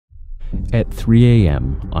At 3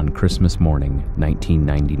 a.m. on Christmas morning,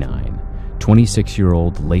 1999,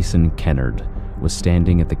 26-year-old Layson Kennard was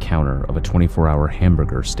standing at the counter of a 24-hour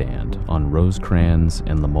hamburger stand on Rosecrans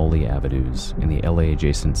and Lamole Avenues in the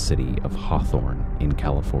LA-adjacent city of Hawthorne in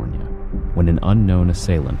California, when an unknown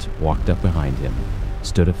assailant walked up behind him,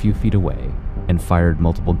 stood a few feet away, and fired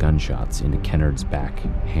multiple gunshots into Kennard's back,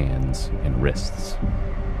 hands, and wrists.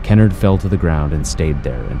 Kennard fell to the ground and stayed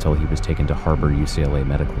there until he was taken to Harbor UCLA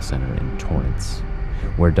Medical Center in Torrance,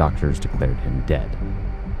 where doctors declared him dead.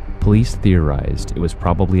 Police theorized it was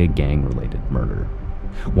probably a gang-related murder,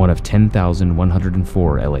 one of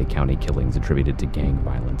 10,104 LA County killings attributed to gang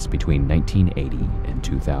violence between 1980 and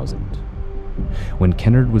 2000. When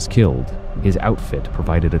Kennard was killed, his outfit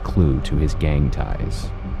provided a clue to his gang ties.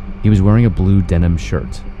 He was wearing a blue denim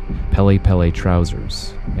shirt, Pele Pele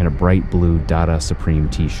trousers, and a bright blue Dada Supreme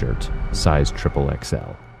t-shirt, size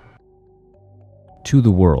XXL. To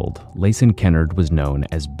the world, Layson Kennard was known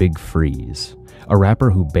as Big Freeze, a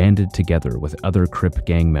rapper who banded together with other Crip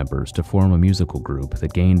gang members to form a musical group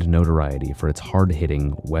that gained notoriety for its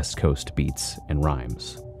hard-hitting West Coast beats and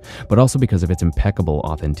rhymes, but also because of its impeccable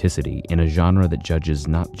authenticity in a genre that judges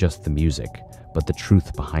not just the music, but the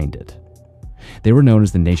truth behind it. They were known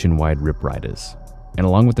as the Nationwide Rip Ridaz, and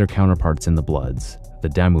along with their counterparts in the Bloods, the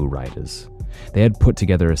Damu Ridaz, they had put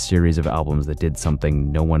together a series of albums that did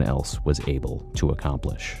something no one else was able to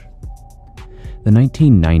accomplish. The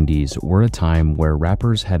 1990s were a time where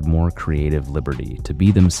rappers had more creative liberty to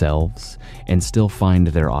be themselves and still find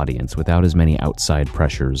their audience without as many outside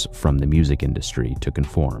pressures from the music industry to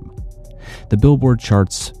conform. The Billboard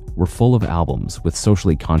charts were full of albums with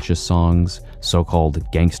socially conscious songs, so-called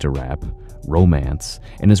gangsta rap, romance,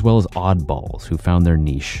 and as well as oddballs who found their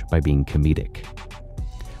niche by being comedic.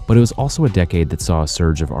 But it was also a decade that saw a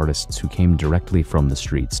surge of artists who came directly from the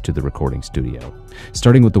streets to the recording studio,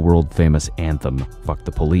 starting with the world-famous anthem, Fuck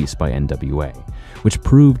the Police by NWA, which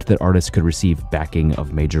proved that artists could receive backing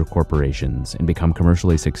of major corporations and become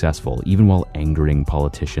commercially successful even while angering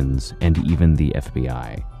politicians and even the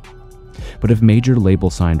FBI. But if major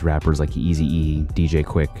label-signed rappers like Eazy-E, DJ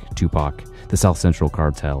Quick, Tupac, the South Central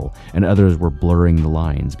Cartel, and others were blurring the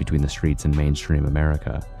lines between the streets and mainstream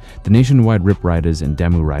America, the Nationwide Rip Ridaz and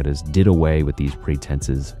Damu Ridaz did away with these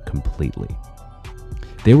pretenses completely.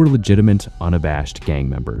 They were legitimate, unabashed gang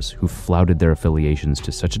members who flouted their affiliations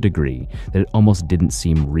to such a degree that it almost didn't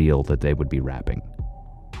seem real that they would be rapping.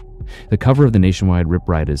 The cover of the Nationwide Rip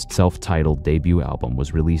Ridaz self-titled debut album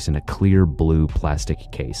was released in a clear blue plastic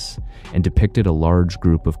case and depicted a large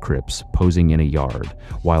group of Crips posing in a yard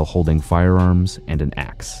while holding firearms and an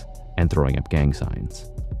axe and throwing up gang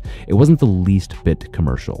signs. It wasn't the least bit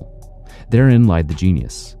commercial. Therein lied the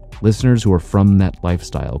genius. Listeners who were from that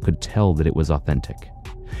lifestyle could tell that it was authentic,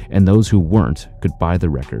 and those who weren't could buy the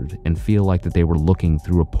record and feel like that they were looking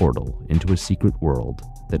through a portal into a secret world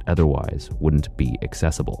that otherwise wouldn't be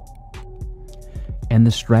accessible. And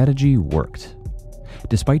the strategy worked.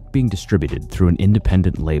 Despite being distributed through an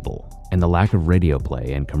independent label and the lack of radio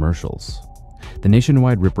play and commercials, the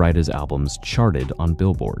Nationwide Rip Ridaz albums charted on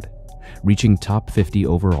Billboard, reaching top 50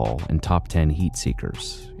 overall and top 10 heat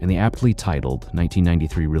seekers, and the aptly titled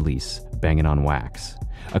 1993 release, Bangin' on Wax,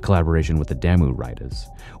 a collaboration with the Damu Ridaz,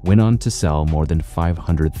 went on to sell more than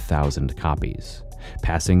 500,000 copies,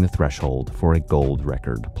 passing the threshold for a gold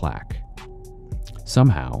record plaque.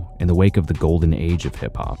 Somehow, in the wake of the golden age of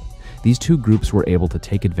hip-hop, these two groups were able to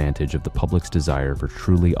take advantage of the public's desire for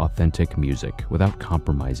truly authentic music without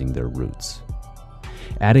compromising their roots.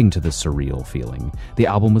 Adding to the surreal feeling, the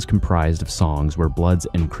album was comprised of songs where Bloods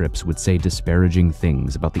and Crips would say disparaging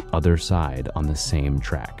things about the other side on the same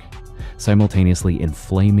track, simultaneously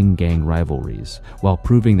inflaming gang rivalries while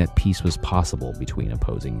proving that peace was possible between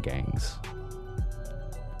opposing gangs.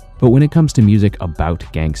 But when it comes to music about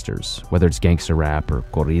gangsters, whether it's gangster rap or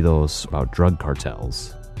corridos about drug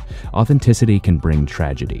cartels, authenticity can bring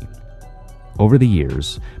tragedy. Over the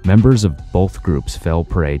years, members of both groups fell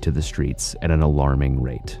prey to the streets at an alarming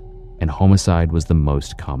rate, and homicide was the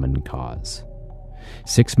most common cause.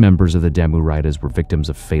 6 members of the Damu Ridaz were victims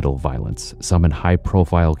of fatal violence, some in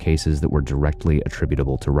high-profile cases that were directly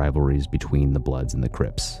attributable to rivalries between the Bloods and the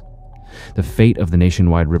Crips. The fate of the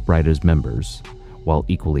Nationwide Rip Ridaz members, while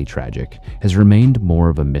equally tragic, has remained more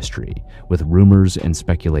of a mystery, with rumors and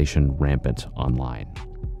speculation rampant online.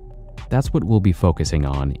 That's what we'll be focusing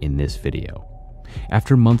on in this video.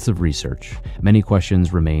 After months of research, many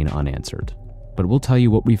questions remain unanswered, but we'll tell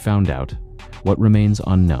you what we found out, what remains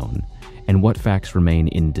unknown, and what facts remain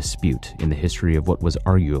in dispute in the history of what was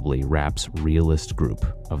arguably rap's realest group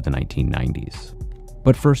of the 1990s.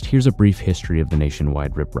 But first, here's a brief history of the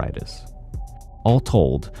Nationwide Rip Ridaz. All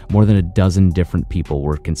told, more than a dozen different people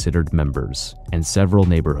were considered members, and several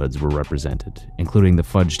neighborhoods were represented, including the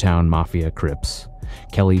Fudgetown Mafia Crips,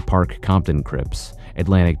 Kelly Park Compton Crips,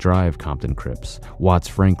 Atlantic Drive Compton Crips, Watts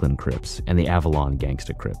Franklin Crips, and the Avalon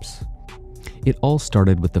Gangsta Crips. It all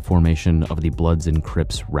started with the formation of the Bloods and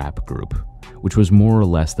Crips rap group, which was more or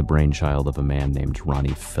less the brainchild of a man named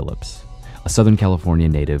Ronnie Phillips, a Southern California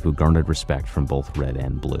native who garnered respect from both red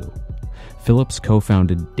and blue. Phillips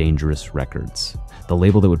co-founded Dangerous Records, the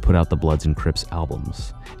label that would put out the Bloods and Crips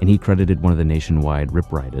albums, and he credited one of the Nationwide Rip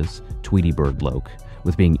Ridaz, Tweety Bird Loc,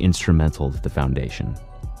 with being instrumental to the foundation.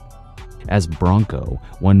 As Bronco,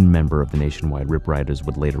 one member of the Nationwide Rip Ridaz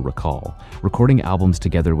would later recall, recording albums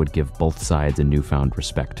together would give both sides a newfound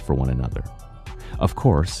respect for one another. Of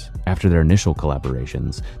course, after their initial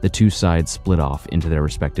collaborations, the two sides split off into their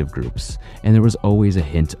respective groups, and there was always a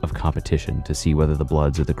hint of competition to see whether the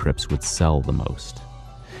Bloods or the Crips would sell the most.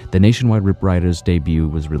 The Nationwide Rip Ridaz debut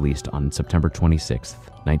was released on September 26,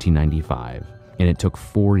 1995, and it took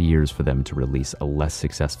 4 years for them to release a less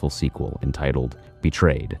successful sequel entitled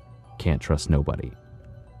Betrayed, Can't Trust Nobody.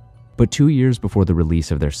 But 2 years before the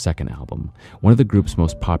release of their second album, one of the group's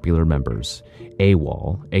most popular members,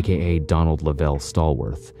 AWOL, aka Donald Lavelle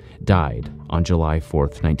Stallworth, died on July 4,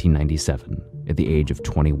 1997, at the age of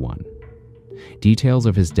 21. Details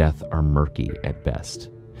of his death are murky at best,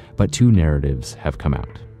 but two narratives have come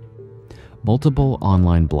out. Multiple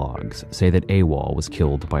online blogs say that AWOL was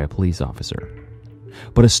killed by a police officer,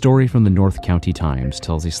 but a story from the North County Times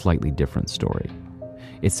tells a slightly different story.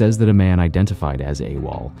 It says that a man identified as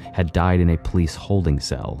AWOL had died in a police holding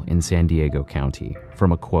cell in San Diego County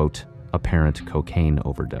from a, quote, apparent cocaine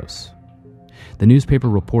overdose. The newspaper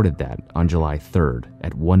reported that on July 3rd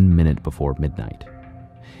at 1 minute before midnight.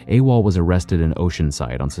 AWOL was arrested in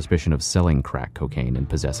Oceanside on suspicion of selling crack cocaine and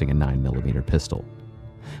possessing a 9mm pistol.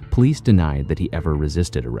 Police denied that he ever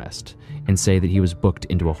resisted arrest and say that he was booked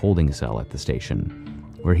into a holding cell at the station,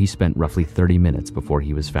 where he spent roughly 30 minutes before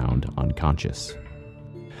he was found unconscious.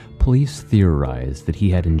 Police theorized that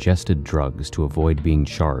he had ingested drugs to avoid being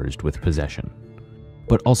charged with possession,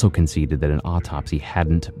 but also conceded that an autopsy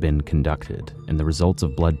hadn't been conducted and the results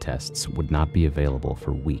of blood tests would not be available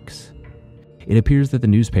for weeks. It appears that the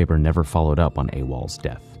newspaper never followed up on AWOL's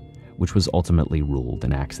death, which was ultimately ruled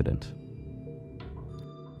an accident.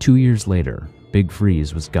 2 years later, Big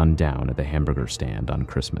Freeze was gunned down at the hamburger stand on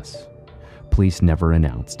Christmas. Police never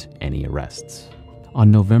announced any arrests.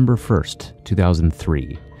 On November 1st,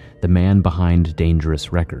 2003, the man behind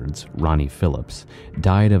Dangerous Records, Ronnie Phillips,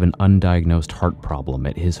 died of an undiagnosed heart problem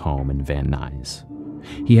at his home in Van Nuys.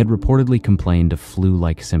 He had reportedly complained of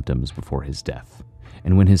flu-like symptoms before his death,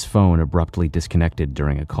 and when his phone abruptly disconnected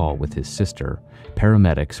during a call with his sister,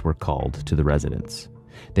 paramedics were called to the residence.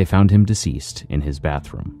 They found him deceased in his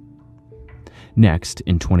bathroom. Next,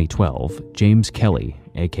 in 2012, James Kelly,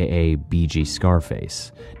 aka BG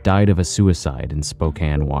Scarface, died of a suicide in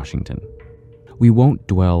Spokane, Washington. We won't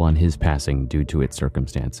dwell on his passing due to its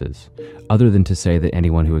circumstances, other than to say that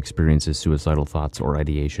anyone who experiences suicidal thoughts or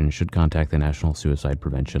ideation should contact the National Suicide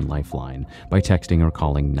Prevention Lifeline by texting or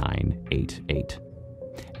calling 988.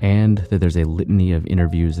 And that there's a litany of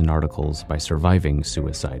interviews and articles by surviving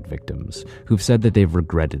suicide victims who've said that they've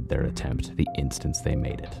regretted their attempt the instant they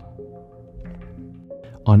made it.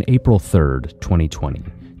 On April 3rd, 2020,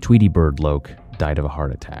 Tweety Bird Loc died of a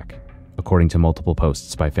heart attack, according to multiple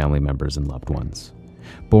posts by family members and loved ones.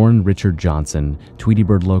 Born Richard Johnson, Tweety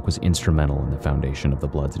Bird Loc was instrumental in the foundation of the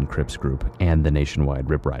Bloods and Crips group and the Nationwide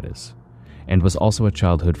Rip Ridaz, and was also a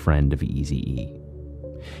childhood friend of Eazy-E.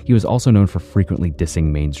 He was also known for frequently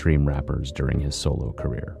dissing mainstream rappers during his solo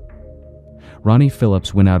career. Ronnie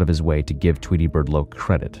Phillips went out of his way to give Tweety Bird Loc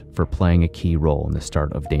credit for playing a key role in the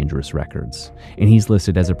start of Dangerous Records, and he's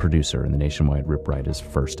listed as a producer in the Nationwide Rip Ridaz'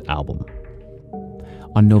 first album.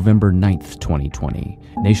 On November 9th, 2020,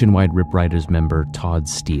 Nationwide Rip Ridaz member Todd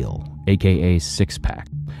Steele, aka Six Pack,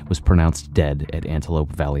 was pronounced dead at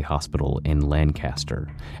Antelope Valley Hospital in Lancaster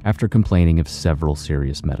after complaining of several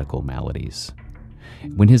serious medical maladies.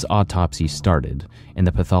 When his autopsy started and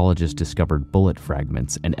the pathologist discovered bullet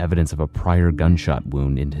fragments and evidence of a prior gunshot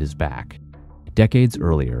wound in his back, decades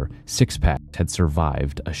earlier, Six Pack had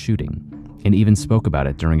survived a shooting and even spoke about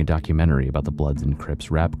it during a documentary about the Bloods and Crips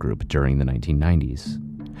rap group during the 1990s.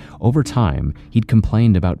 Over time, he'd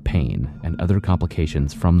complained about pain and other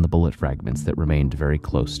complications from the bullet fragments that remained very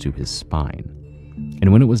close to his spine.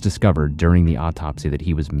 And when it was discovered during the autopsy that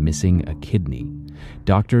he was missing a kidney,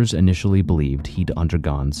 doctors initially believed he'd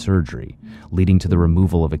undergone surgery, leading to the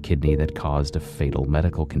removal of a kidney that caused a fatal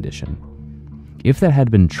medical condition. If that had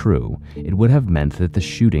been true, it would have meant that the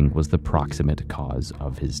shooting was the proximate cause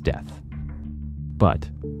of his death. But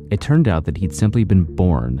it turned out that he'd simply been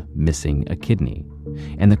born missing a kidney,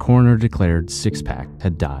 and the coroner declared Sixpack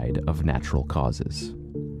had died of natural causes.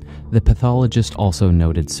 The pathologist also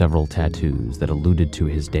noted several tattoos that alluded to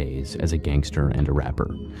his days as a gangster and a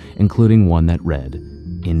rapper, including one that read,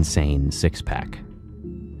 "Insane Sixpack."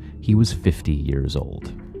 He was 50 years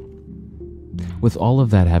old. With all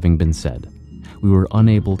of that having been said, we were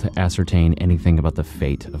unable to ascertain anything about the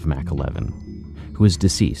fate of Mac 11, who is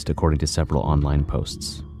deceased according to several online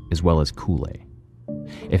posts, as well as Kool-Aid.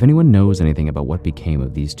 If anyone knows anything about what became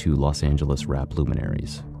of these two Los Angeles rap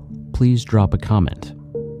luminaries, please drop a comment.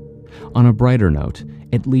 On a brighter note,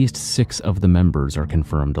 at least 6 of the members are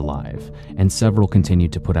confirmed alive, and several continue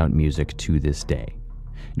to put out music to this day.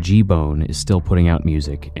 G-Bone is still putting out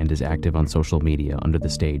music and is active on social media under the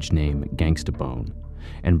stage name Gangsta Bone,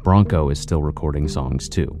 and Bronco is still recording songs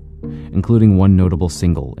too, including one notable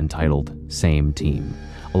single entitled Same Team,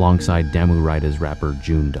 alongside Damu Rida's rapper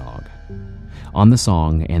June Dog. On the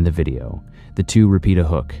song and the video, the two repeat a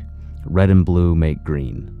hook, "Red and blue make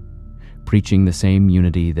green," preaching the same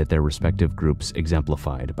unity that their respective groups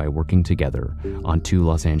exemplified by working together on 2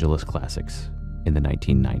 Los Angeles classics in the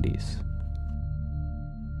 1990s.